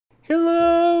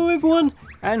Hello everyone,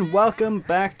 and welcome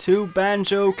back to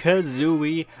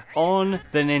Banjo-Kazooie on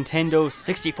the Nintendo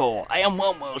 64. I am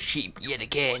one more sheep yet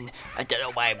again. I don't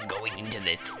know why I'm going into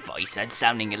this voice. I'm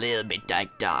sounding a little bit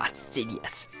like Darth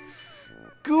Sidious.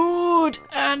 Good,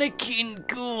 Anakin,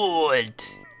 good.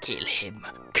 Kill him.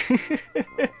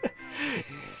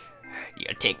 You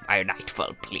take my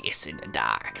rightful place in the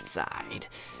dark side.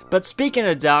 But speaking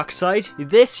of dark side,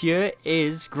 this here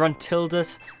is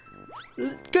Gruntilda's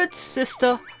good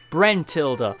sister,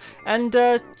 Brentilda, and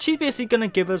she's basically gonna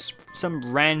give us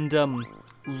some random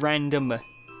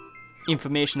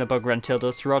information about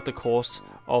Gruntilda throughout the course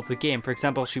of the game. For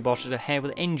example, she washes her hair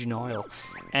with engine oil,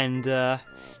 and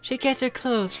she gets her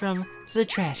clothes from the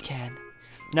trash can.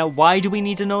 Now, why do we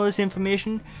need to know this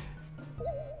information?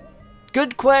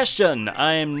 Good question!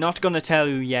 I am not gonna tell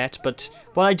you yet, but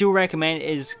what I do recommend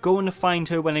is going to find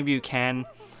her whenever you can,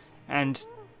 and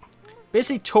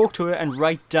basically talk to her and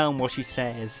write down what she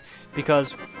says,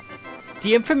 because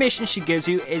the information she gives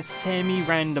you is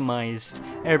semi-randomized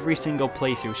every single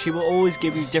playthrough. She will always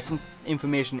give you different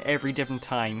information every different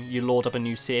time you load up a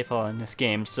new save file in this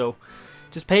game, so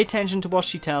just pay attention to what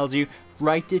she tells you,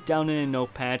 write it down in a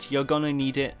notepad. You're gonna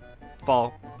need it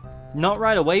for, not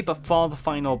right away, but for the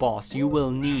final boss. You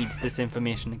will need this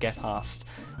information to get past,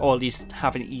 or at least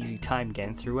have an easy time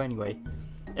getting through anyway.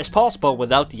 It's possible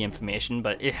without the information,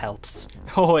 but it helps.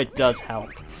 Oh, it does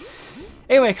help.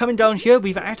 Anyway, coming down here,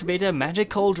 we've activated a magic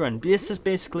cauldron. This is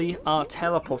basically our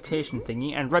teleportation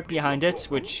thingy, and right behind it,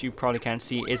 which you probably can't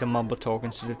see, is a mumble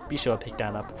token, so be sure to pick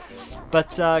that up.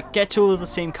 But get two of the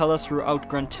same colour throughout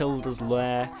Gruntilda's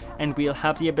lair, and we'll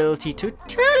have the ability to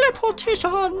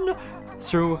teleportation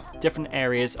through different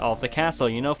areas of the castle.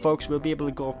 You know, folks, we'll be able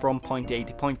to go from point A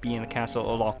to point B in the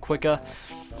castle a lot quicker.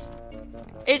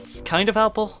 It's kind of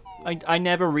helpful. I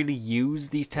never really use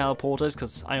these teleporters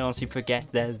because I honestly forget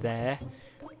they're there.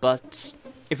 But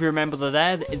if you remember they're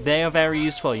there, they are very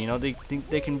useful. You know, they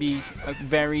can be a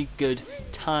very good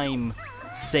time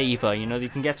saver. You know, you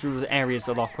can get through the areas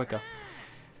a lot quicker.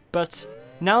 But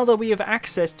now that we have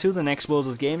access to the next world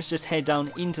of the games, just head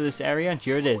down into this area, and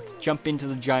here it is. Jump into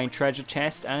the giant treasure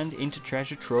chest, and into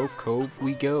Treasure Trove Cove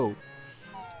we go.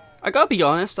 I gotta be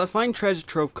honest, I find Treasure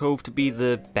Trove Cove to be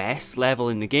the best level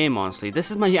in the game, honestly. This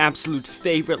is my absolute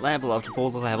favourite level out of all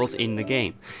the levels in the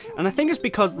game. And I think it's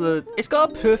because it's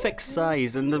got a perfect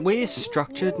size, and the way it's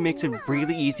structured makes it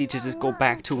really easy to just go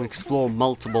back to and explore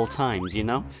multiple times, you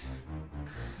know?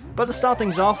 But to start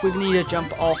things off, we need to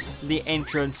jump off the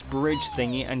entrance bridge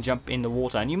thingy and jump in the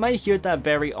water. And you might hear that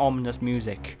very ominous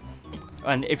music.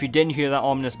 And if you didn't hear that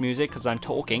ominous music, because I'm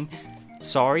talking,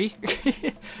 sorry.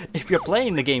 If you're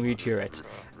playing the game, you'd hear it.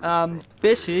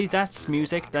 Basically, that's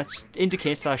music that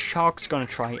indicates that a shark's gonna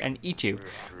try and eat you.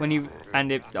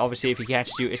 Obviously, if he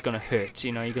catches you, it's gonna hurt.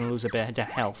 You know, you're gonna lose a bit of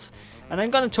health. And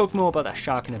I'm gonna talk more about that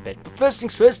shark in a bit. But first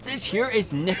things first, this here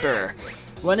is Nipper.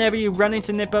 Whenever you run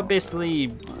into Nipper, basically,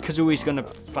 Kazooie's gonna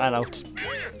flat out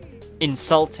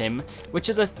insult him, which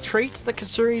is a trait that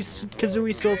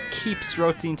Kazooie sort of keeps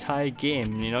throughout the entire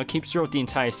game, you know, keeps throughout the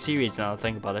entire series now I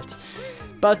think about it.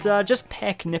 But just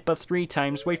peck Nipper 3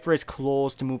 times, wait for his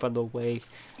claws to move out of the way,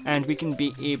 and we can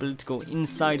be able to go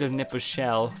inside of Nipper's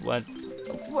shell.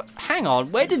 Hang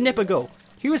on, where did Nipper go?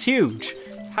 He was huge.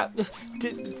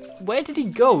 Where did he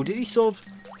go? Did he sort of...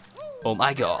 Oh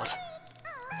my god.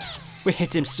 We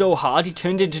hit him so hard he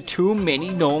turned into too many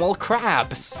normal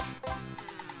crabs.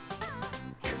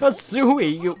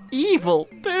 Kazooie, you evil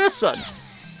person!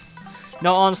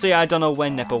 No, honestly, I don't know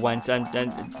when Nipper went, and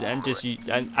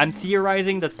I'm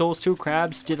theorizing that those two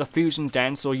crabs did a fusion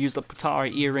dance or used the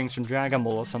Patara earrings from Dragon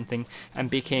Ball or something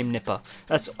and became Nipper.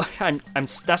 That's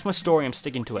my story. I'm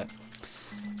sticking to it.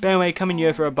 But anyway, coming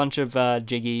here for a bunch of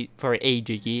Jiggy,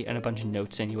 and a bunch of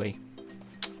notes anyway.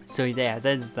 So yeah,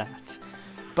 there's that.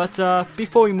 But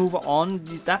before we move on,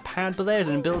 that pad, but there's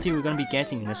an ability we're going to be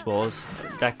getting in this world.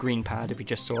 That green pad, if you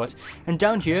just saw it. And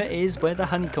down here is where the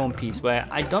honeycomb piece, where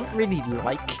I don't really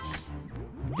like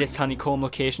this honeycomb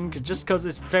location, just because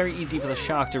it's very easy for the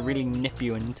shark to really nip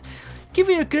you and give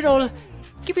you a good old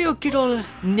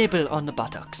nibble on the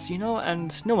buttocks, you know?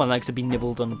 And no one likes to be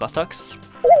nibbled on the buttocks.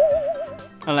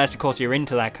 Unless, of course, you're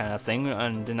into that kind of thing,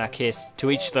 and in that case, to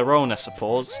each their own, I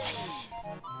suppose.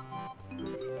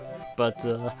 But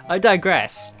I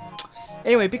digress.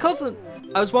 Anyway, because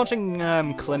I was watching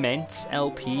Clement's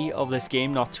LP of this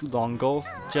game not too long ago,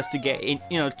 just to get in,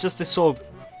 you know, just to sort of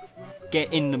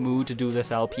get in the mood to do this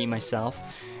LP myself.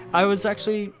 I was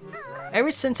actually,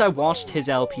 ever since I watched his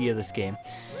LP of this game,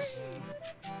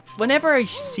 whenever I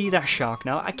see that shark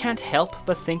now, I can't help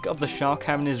but think of the shark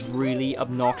having his really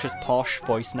obnoxious posh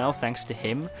voice now, thanks to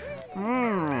him.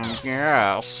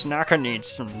 yes, now I need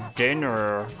some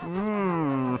dinner.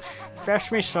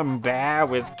 Fetch me some bear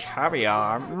with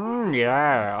caviar.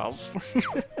 Yes.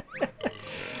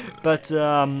 But,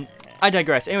 I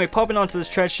digress. Anyway, popping onto this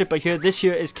treasure ship right here. This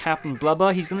here is Captain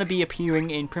Blubber. He's going to be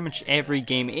appearing in pretty much every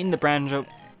game in the Banjo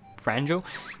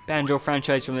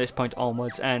franchise from this point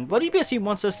onwards. And what he basically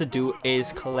wants us to do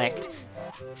is collect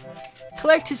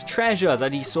his treasure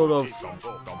that he sort of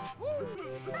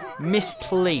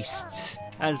misplaced,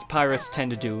 as pirates tend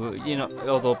to do. You know,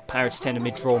 although pirates tend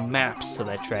to draw maps to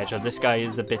their treasure. This guy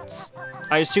is a bit...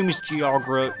 I assume he's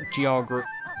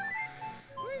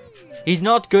he's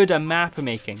not good at map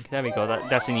making. There we go.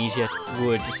 That's an easier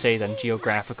word to say than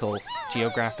geographic.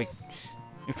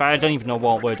 In fact, I don't even know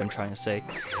what word I'm trying to say.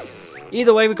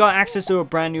 Either way, we got access to a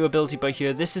brand new ability by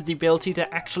here. This is the ability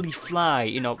to actually fly.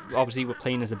 You know, obviously we're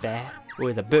playing as a bear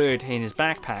with a bird in his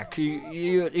backpack.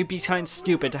 It'd be kind of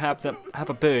stupid to have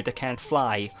a bird that can't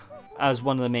fly as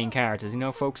one of the main characters, you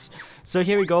know, folks. So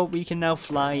here we go. We can now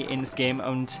fly in this game,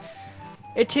 and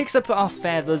it takes up our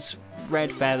feathers,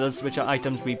 red feathers, which are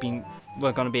items we're going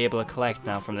to be able to collect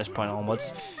now from this point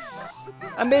onwards.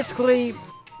 And basically,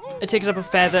 it takes up a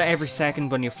feather every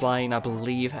second when you're flying, I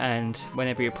believe, and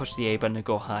whenever you push the A button to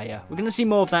go higher. We're going to see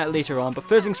more of that later on, but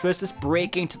first things first, let's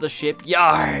break into the ship.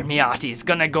 Yar, me hearty's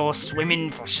gonna go swimming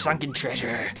for sunken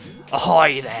treasure.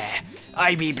 Ahoy there,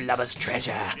 I be Blubber's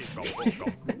treasure.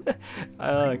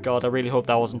 Oh god, I really hope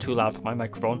that wasn't too loud for my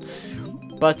microphone.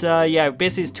 But yeah,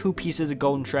 basically it's 2 pieces of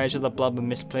golden treasure that Blubber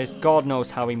misplaced. God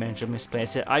knows how he managed to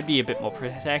misplace it. I'd be a bit more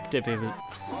protective if it...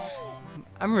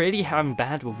 I'm really having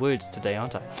bad with words today,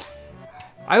 aren't I?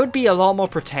 I would be a lot more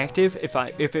protective if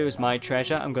it was my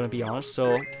treasure, I'm going to be honest.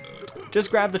 So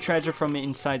just grab the treasure from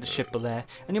inside the ship there.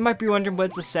 And you might be wondering where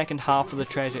the second half of the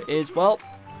treasure is. Well,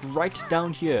 right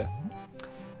down here.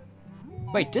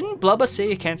 Wait, didn't Blubber say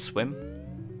he can't swim?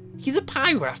 He's a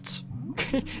pirate.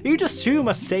 You'd assume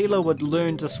a sailor would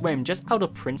learn to swim just out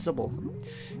of principle.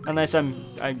 Unless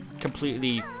I'm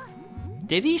completely...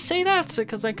 Did he say that?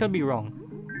 Because I could be wrong.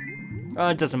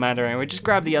 It doesn't matter anyway. Just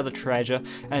grab the other treasure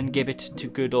and give it to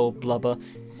good old Blubber.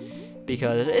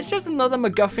 Because it's just another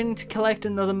MacGuffin to collect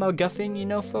another MacGuffin, you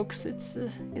know, folks. It's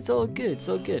all good. It's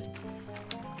all good.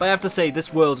 But I have to say,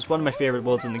 this world is one of my favorite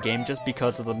worlds in the game just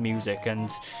because of the music and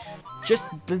just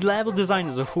the level design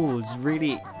as a whole.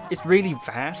 It's really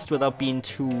vast without being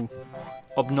too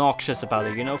obnoxious about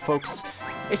it, you know, folks.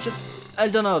 It's just, I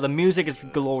don't know, the music is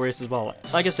glorious as well.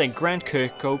 Like I said, Grant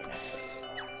Kirkhope,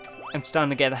 I'm starting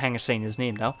to get the hang of saying his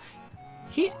name now.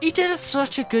 He did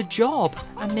such a good job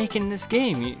at making this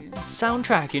game.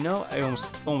 Soundtrack, you know, I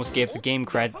almost gave the game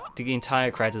credit, the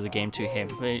entire credit of the game to him.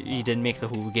 He didn't make the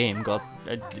whole game. God,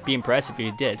 it'd be impressive if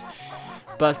he did.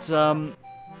 But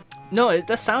no,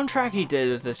 the soundtrack he did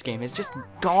with this game is just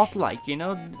godlike, you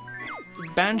know.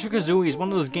 Banjo-Kazooie is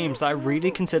one of those games that I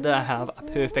really consider to have a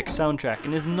perfect soundtrack,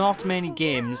 and there's not many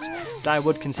games that I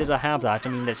would consider to have that. I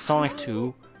mean, there's Sonic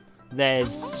 2,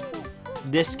 there's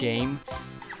this game,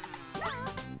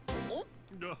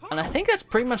 and I think that's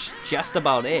pretty much just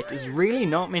about it. There's really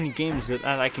not many games that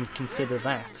I can consider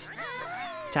that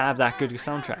to have that good a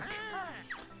soundtrack.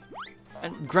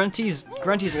 And Grunty's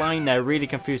line there really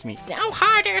confused me. Now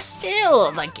harder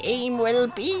still, the game will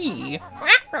be.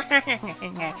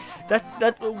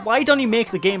 Why don't you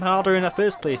make the game harder in the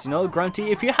first place, you know,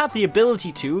 Grunty? If you have the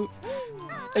ability to,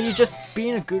 are you just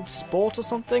being a good sport or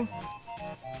something?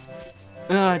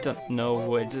 I don't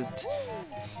know.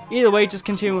 Either way, just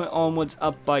continue onwards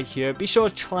up by here. Be sure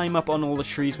to climb up on all the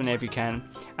trees whenever you can.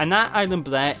 And that island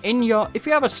there, if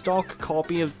you have a stock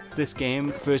copy of this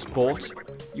game first bought,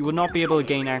 you will not be able to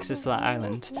gain access to that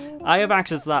island. I have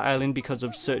access to that island because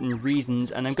of certain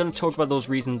reasons, and I'm going to talk about those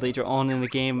reasons later on in the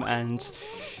game, and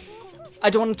I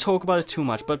don't want to talk about it too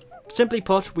much, but simply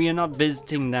put, we are not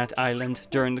visiting that island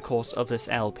during the course of this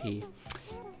LP.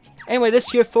 Anyway, this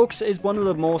here, folks, is one of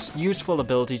the most useful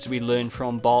abilities we learn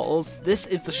from Bottles. This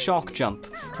is the shock jump.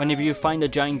 Whenever you find a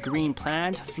giant green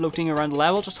plant floating around the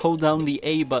level, just hold down the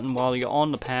A button while you're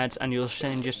on the pads and you'll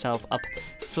send yourself up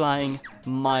flying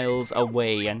miles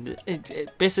away. And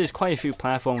it basically is quite a few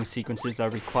platforming sequences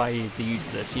that require you to use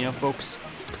this, you know, folks.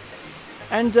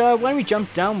 And when we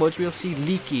jump downwards, we'll see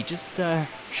Leaky just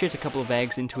shit a couple of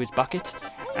eggs into his bucket,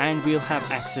 and we'll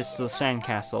have access to the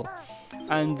sandcastle.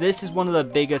 And this is one of the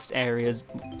biggest areas,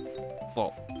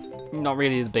 well, not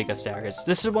really the biggest areas.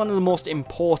 This is one of the most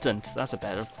important, that's a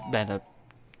better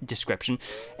description,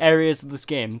 areas of this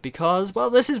game. Because, well,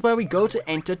 this is where we go to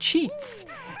enter cheats.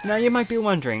 Now, you might be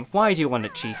wondering, why do you want to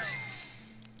cheat?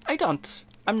 I don't.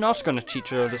 I'm not going to cheat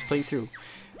through this playthrough.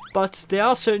 But there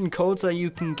are certain codes that you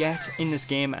can get in this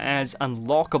game as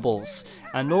unlockables,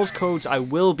 and those codes I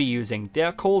will be using.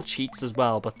 They're called cheats as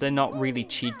well, but they're not really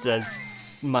cheats as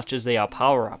much as they are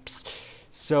power-ups.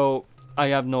 So I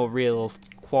have no real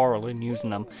quarrel in using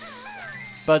them.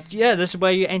 But yeah, this is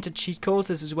where you enter cheat codes.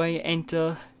 This is where you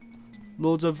enter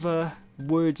loads of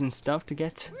words and stuff to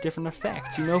get different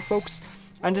effects, you know, folks?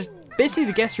 And just basically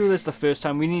to get through this the first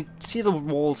time, we need to see the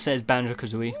wall says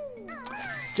Banjo-Kazooie.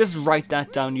 Just write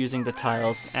that down using the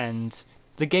tiles, and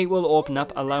the gate will open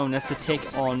up, allowing us to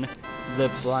take on the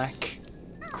black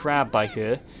crab by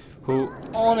here, who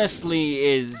honestly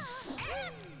is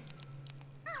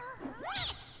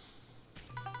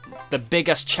the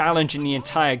biggest challenge in the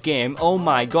entire game. Oh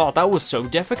my god, that was so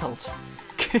difficult.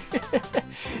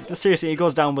 Seriously, he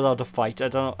goes down without a fight. I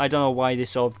don't know why they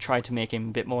sort of tried to make him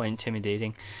a bit more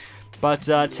intimidating. But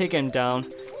take him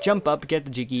down, jump up, get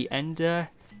the jiggy, and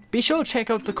be sure to check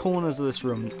out the corners of this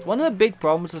room. One of the big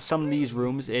problems with some of these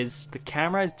rooms is the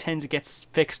camera tends to get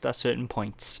fixed at certain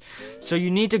points. So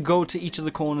you need to go to each of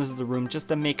the corners of the room just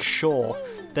to make sure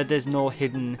that there's no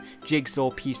hidden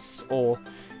jigsaw piece or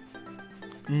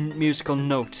musical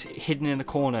note hidden in the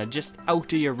corner, just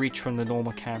out of your reach from the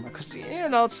normal camera. Because, you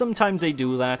know, sometimes they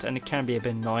do that and it can be a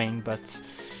bit annoying, but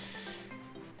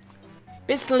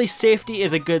basically, safety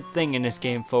is a good thing in this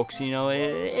game, folks. You know,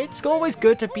 it's always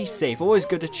good to be safe, always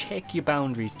good to check your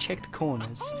boundaries, check the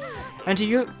corners. And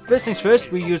first things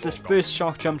first, we use this first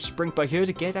shock jump sprint by here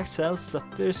to get ourselves the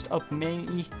first of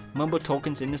many Mumbo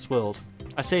tokens in this world.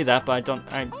 I say that, but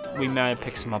we might have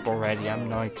picked some up already. I'm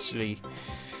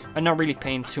not really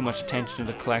paying too much attention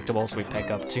to the collectibles we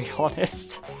pick up, to be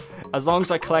honest. As long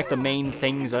as I collect the main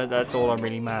things, that's all that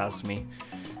really matters to me.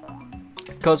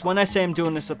 Because when I say I'm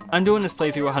doing this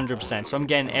playthrough 100%, so I'm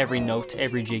getting every note,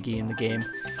 every jiggy in the game.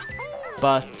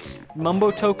 But Mumbo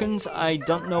tokens, I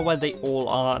don't know where they all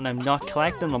are, and I'm not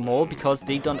collecting them all because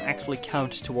they don't actually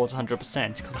count towards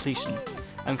 100% completion.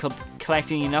 I'm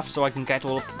collecting enough so I can get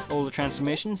all the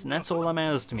transformations, and that's all that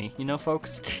matters to me, you know,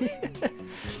 folks?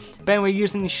 But anyway,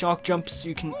 using the shock jumps,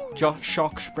 you can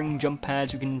shock spring jump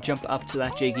pads, you can jump up to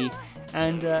that jiggy,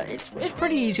 and it's a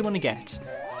pretty easy one to get.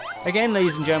 Again,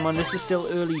 ladies and gentlemen, this is still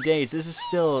early days. This is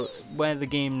still where the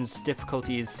game's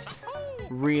difficulty is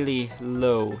really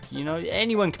low. You know,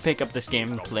 anyone can pick up this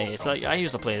game and play it. So I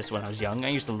used to play this when I was young. I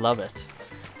used to love it.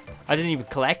 I didn't even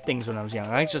collect things when I was young.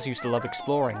 I just used to love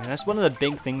exploring, and that's one of the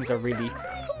big things I really...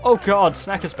 Oh god,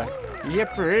 Snacker's back.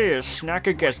 Yippee,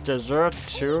 Snacker gets dessert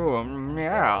too.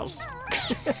 Yes.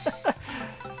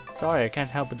 Sorry, I can't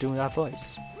help but doing that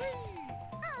voice.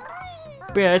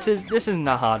 But yeah, this isn't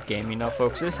a hard game, you know,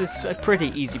 folks. This is a pretty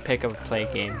easy pick-up-and-play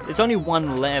game. There's only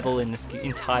one level in this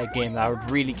entire game that I would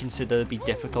really consider to be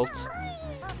difficult.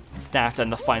 That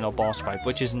and the final boss fight,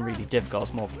 which isn't really difficult,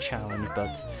 it's more of a challenge,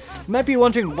 but... You might be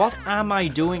wondering, what am I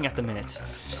doing at the minute?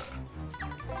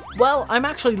 Well, I'm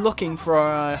actually looking for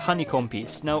a honeycomb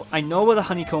piece. Now, I know where the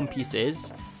honeycomb piece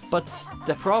is, but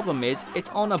the problem is, it's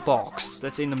on a box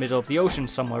that's in the middle of the ocean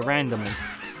somewhere randomly.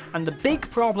 And the big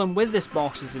problem with this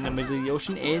box is in the middle of the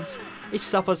ocean is it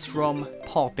suffers from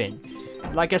pop-in.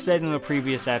 Like I said in a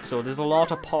previous episode, there's a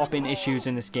lot of pop-in issues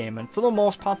in this game, and for the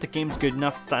most part the game's good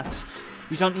enough that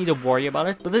you don't need to worry about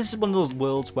it. But this is one of those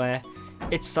worlds where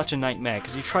it's such a nightmare,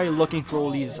 because you try looking for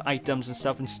all these items and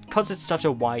stuff, and because it's such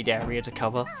a wide area to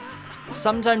cover,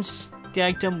 sometimes the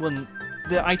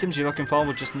items you're looking for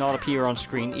will just not appear on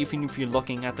screen, even if you're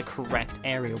looking at the correct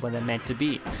area where they're meant to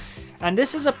be. And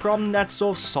this is a problem that's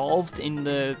sort of solved in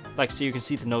the, like, so you can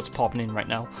see the notes popping in right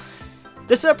now.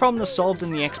 This is a problem that's solved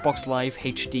in the Xbox Live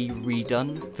HD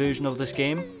redone version of this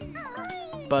game.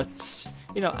 But,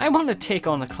 you know, I want to take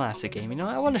on the classic game, you know,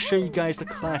 I want to show you guys the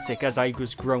classic as I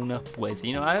was grown up with,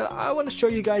 you know, I want to show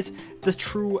you guys the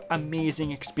true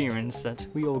amazing experience that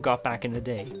we all got back in the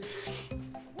day.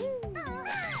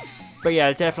 But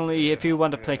yeah, definitely, if you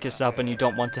want to pick this up and you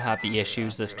don't want to have the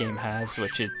issues this game has,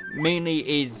 which it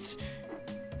mainly is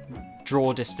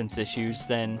draw distance issues,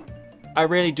 then I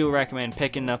really do recommend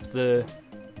picking up the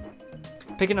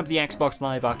Xbox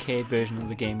Live Arcade version of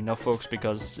the game, you know, folks,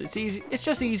 because it's easy. It's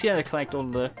just easier to collect all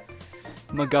the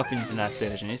MacGuffins in that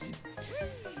version.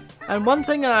 And one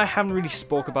thing that I haven't really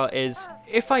spoke about is,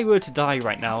 if I were to die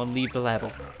right now and leave the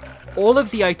level, all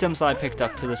of the items that I picked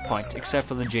up to this point, except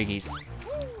for the jiggies,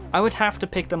 I would have to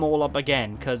pick them all up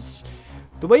again, because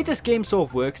the way this game sort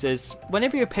of works is,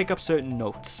 whenever you pick up certain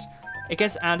notes, it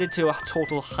gets added to a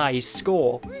total high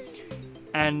score.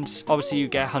 And obviously you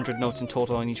get 100 notes in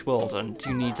total in each world, and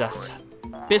you need that.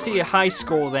 Basically a high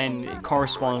score then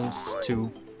corresponds to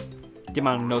the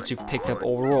amount of notes you've picked up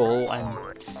overall, and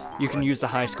you can use the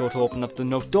high score to open up the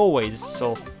note doorways.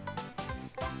 So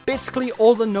Basically,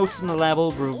 all the notes in the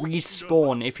level will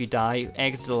respawn if you die,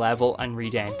 exit the level, and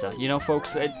re-enter. You know,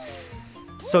 folks?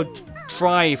 So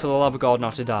try, for the love of God,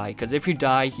 not to die. Because if you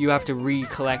die, you have to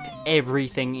recollect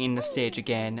everything in the stage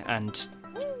again. And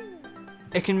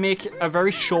it can make a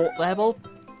very short level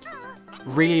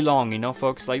really long, you know,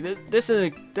 folks? Like, this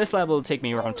level will take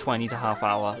me around 20 minutes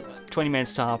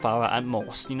to half hour at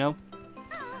most, you know?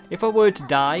 If I were to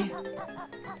die,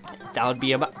 that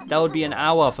would be an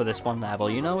hour for this one level,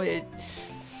 you know?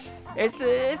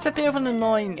 It's a bit of an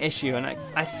annoying issue, and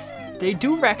they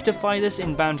do rectify this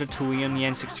in Banjo-Kazooie on the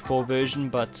N64 version,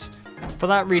 but for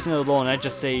that reason alone, I'd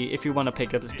just say if you want to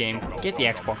pick up this game, get the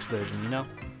Xbox version, you know?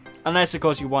 Unless, of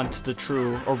course, you want the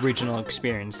true original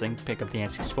experience, then pick up the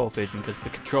N64 version, because the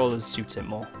controllers suits it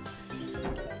more.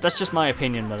 That's just my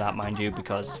opinion with that, mind you,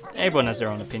 because everyone has their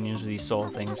own opinions with these sort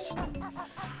of things.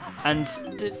 And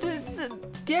the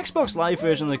Xbox Live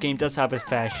version of the game does have a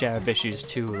fair share of issues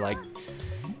too, like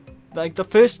the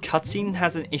first cutscene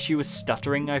has an issue with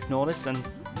stuttering, I've noticed, and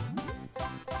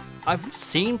I've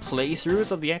seen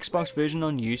playthroughs of the Xbox version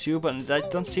on YouTube, and that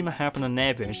doesn't seem to happen on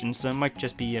their version, so it might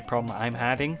just be a problem I'm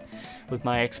having with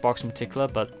my Xbox in particular,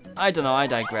 but I don't know, I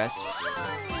digress.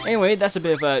 Anyway, that's a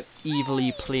bit of a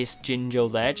evilly placed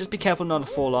Jinjo there. Just be careful not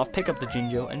to fall off, pick up the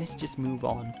Jinjo, and let's just move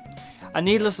on. And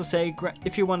needless to say,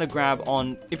 if you want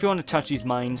to touch these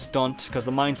mines, don't, because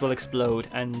the mines will explode,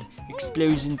 and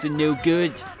explosions are no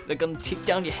good. They're gonna take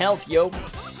down your health, yo.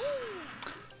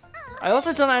 I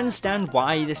also don't understand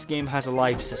why this game has a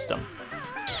life system.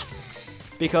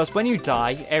 Because when you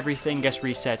die, everything gets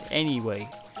reset anyway.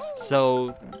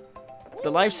 So, the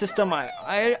life system,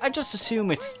 I just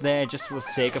assume it's there just for the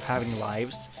sake of having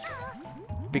lives.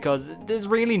 Because there's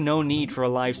really no need for a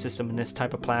live system in this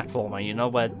type of platformer, you know,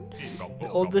 where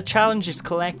all the challenge is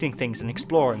collecting things and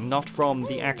exploring, not from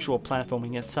the actual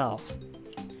platforming itself.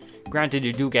 Granted,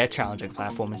 you do get challenging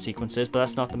platforming sequences, but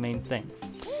that's not the main thing.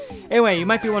 Anyway, you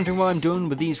might be wondering what I'm doing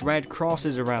with these red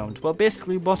crosses around. Well,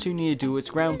 basically what you need to do is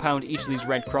ground pound each of these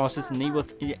red crosses, and they will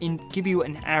give you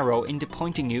an arrow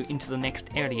pointing you into the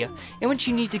next area in which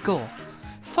you need to go.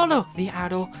 Follow the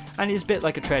arrow, and it's a bit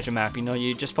like a treasure map, you know,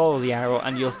 you just follow the arrow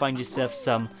and you'll find yourself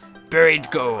some buried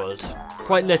gold.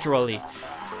 Quite literally.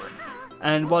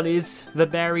 And what is the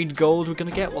buried gold we're gonna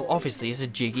get? Well, obviously it's a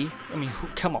Jiggy. I mean,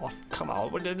 come on.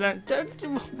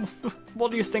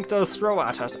 What do you think they'll throw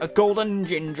at us? A golden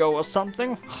Jinjo or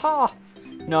something? Ha!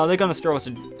 No, they're gonna throw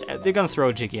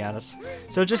a Jiggy at us.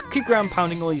 So just keep ground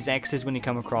pounding all these X's when you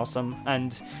come across them,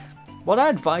 and what I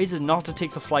advise is not to take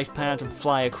the flight pad and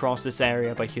fly across this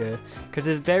area by here, because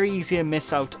it's very easy to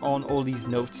miss out on all these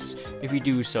notes if you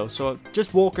do so. So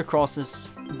just walk across this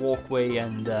walkway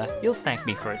and you'll thank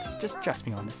me for it. Just trust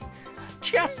me on this.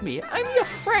 Trust me, I'm your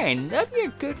friend. I'm your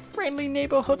good friendly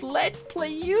neighborhood Let's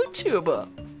Play YouTuber.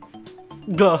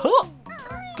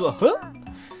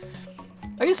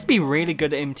 I used to be really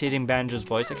good at imitating Banjo's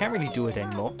voice. I can't really do it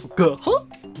anymore.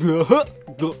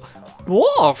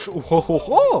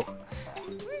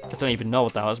 I don't even know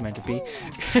what that was meant to be.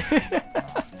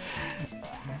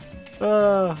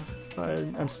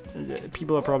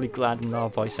 People are probably glad I'm not a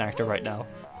voice actor right now.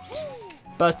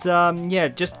 But yeah,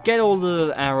 just get all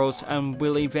the arrows and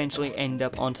we'll eventually end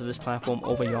up onto this platform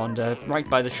over yonder, right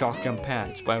by the shock jump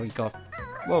pads, where we got,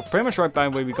 well, pretty much right by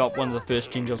where we got one of the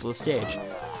first Jinjos of the stage.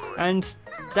 And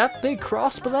that big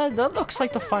cross that looks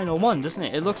like the final one, doesn't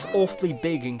it? It looks awfully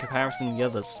big in comparison to the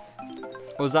others.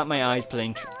 Or is that my eyes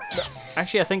playing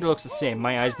Actually, I think it looks the same.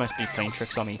 My eyes must be playing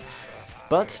tricks on me.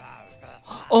 But,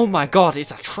 oh my god,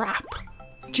 it's a trap!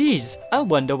 Jeez, I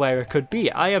wonder where it could be.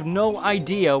 I have no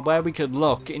idea where we could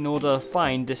look in order to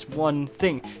find this one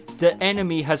thing. The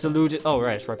enemy has eluded... Oh,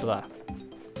 right, it's right there.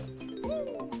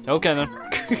 Okay, then.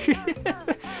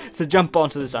 So jump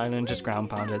onto this island and just ground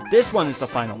pound it. This one is the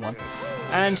final one.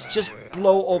 And just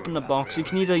blow open the box. You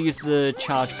can either use the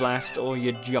charge blast or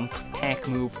your jump peck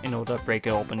move in order to break it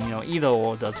open. You know, either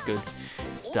or does good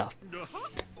stuff.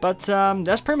 But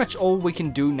that's pretty much all we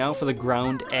can do now for the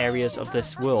ground areas of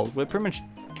this world. We're pretty much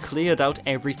cleared out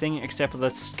everything except for the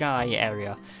sky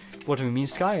area. What do we mean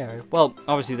sky area? Well,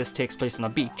 obviously this takes place on a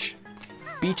beach.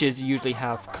 Beaches usually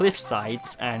have cliff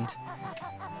sides and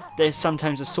they're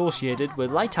sometimes associated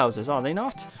with lighthouses, are they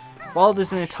not? Well,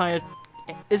 there's an entire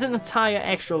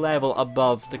extra level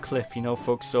above the cliff, you know,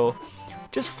 folks, so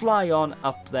just fly on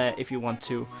up there if you want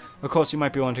to. Of course, you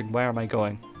might be wondering, where am I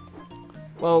going?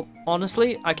 Well,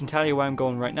 honestly, I can tell you where I'm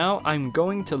going right now. I'm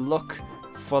going to look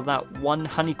for that one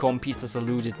honeycomb piece that's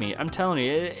eluded me. I'm telling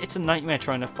you, it's a nightmare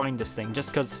trying to find this thing, just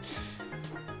because...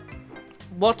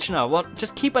 Watch now,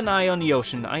 just keep an eye on the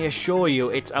ocean. I assure you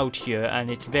it's out here,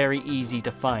 and it's very easy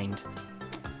to find.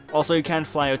 Also, you can't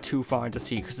fly out too far into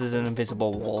sea because there's an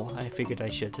invisible wall. I figured I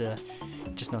should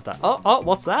just note that. Oh,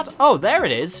 what's that? Oh, there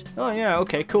it is. Oh, yeah,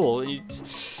 okay, cool.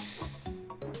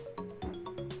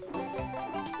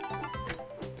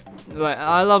 Like,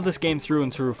 I love this game through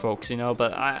and through, folks, you know,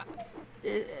 but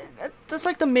that's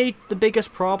like the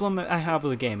biggest problem I have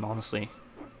with the game, honestly.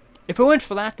 If it weren't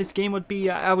for that, this game would be,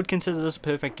 I would consider this a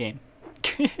perfect game.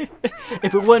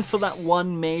 If it weren't for that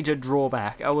one major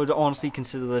drawback, I would honestly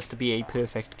consider this to be a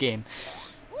perfect game.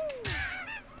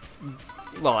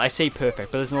 Well, I say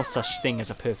perfect, but there's no such thing as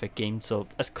a perfect game, so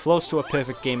as close to a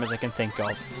perfect game as I can think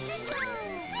of.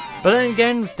 But then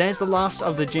again, there's the last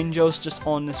of the Jinjos just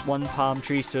on this one palm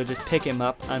tree, so just pick him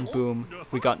up and boom,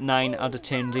 we got 9 out of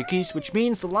 10 Jiggies, which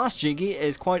means the last Jiggy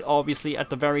is quite obviously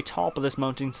at the very top of this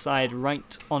mountainside,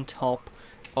 right on top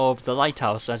of the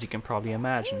lighthouse, as you can probably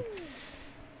imagine.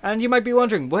 And you might be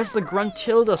wondering, where's the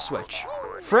Gruntilda switch?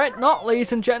 Fret not,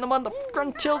 ladies and gentlemen, the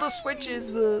Gruntilda switch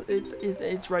is,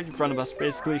 it's right in front of us,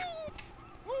 basically.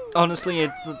 Honestly,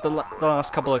 it's the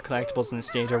last couple of collectibles in the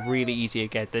stage are really easy to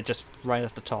get. They're just right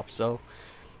at the top. So,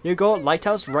 here you go.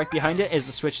 Lighthouse. Right behind it is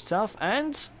the switch itself.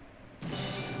 And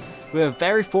we're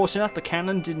very fortunate the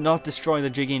cannon did not destroy the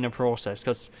Jiggy in the process.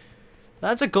 Because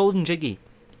that's a golden Jiggy.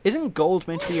 Isn't gold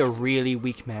meant to be a really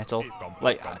weak metal?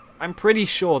 Like, I'm pretty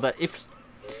sure that if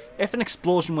an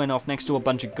explosion went off next to a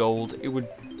bunch of gold, it would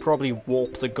probably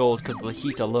warp the gold because of the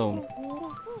heat alone.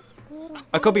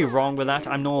 I could be wrong with that.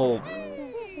 I'm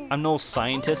no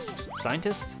scientist. I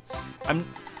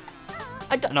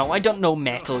don't know. I don't know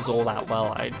metals all that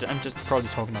well. I'm just probably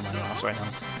talking on my ass right now.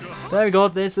 There we go.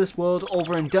 There's this world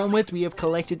over and done with. We have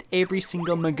collected every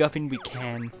single MacGuffin we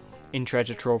can in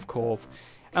Treasure Trove Cove.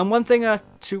 And one thing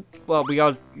well, we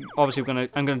got obviously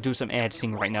I'm gonna do some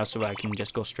editing right now so I can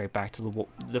just go straight back to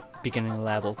the beginning of the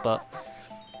level. But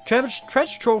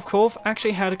Treasure Trove Cove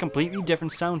actually had a completely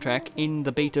different soundtrack in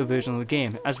the beta version of the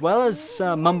game, as well as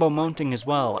Mumbo Mounting as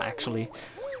well, actually.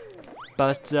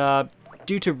 But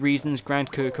due to reasons,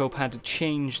 Grant Kirkhope had to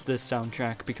change the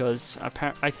soundtrack because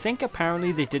I think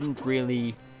apparently they didn't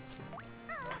really.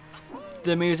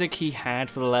 The music he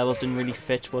had for the levels didn't really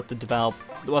fit what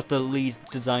the lead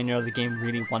designer of the game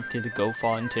really wanted to go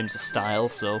for in terms of style.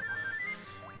 So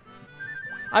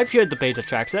I've heard the beta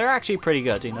tracks; they're actually pretty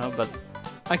good, you know, but.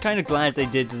 I'm kind of glad they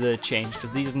did the change,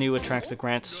 because these newer tracks that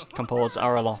Grant composed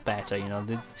are a lot better, you know,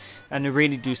 and they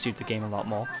really do suit the game a lot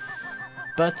more.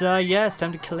 But yeah, it's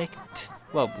time to collect.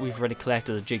 Well, we've already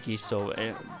collected the Jiggy, so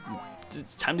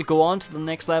it's time to go on to the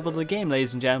next level of the game,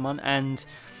 ladies and gentlemen. And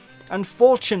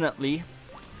unfortunately,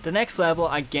 the next level,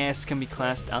 I guess, can be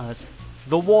classed as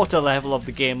the water level of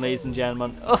the game, ladies and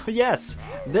gentlemen. Oh yes,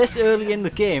 this early in the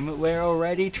game, we're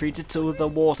already treated to the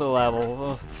water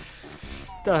level.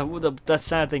 The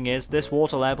sad thing is, this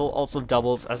water level also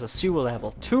doubles as a sewer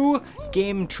level. 2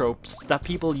 game tropes that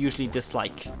people usually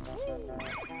dislike.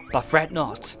 But fret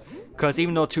not, because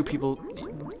even though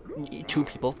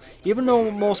even though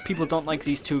most people don't like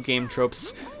these 2 game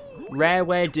tropes,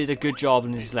 Rareware did a good job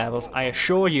in these levels. I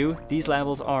assure you, these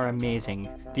levels are amazing,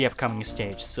 the upcoming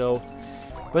stage. So,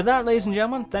 with that, ladies and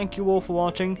gentlemen, thank you all for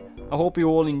watching. I hope you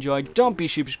all enjoyed. Don't be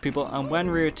sheepish, people, and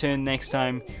when we return next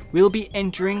time, we'll be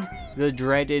entering the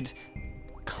dreaded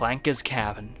Clanker's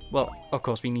Cavern. Well, of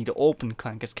course, we need to open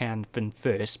Clanker's Cavern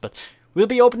first, but we'll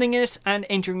be opening it and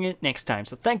entering it next time.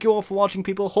 So thank you all for watching,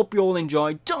 people. Hope you all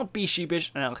enjoyed. Don't be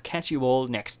sheepish, and I'll catch you all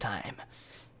next time.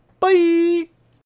 Bye!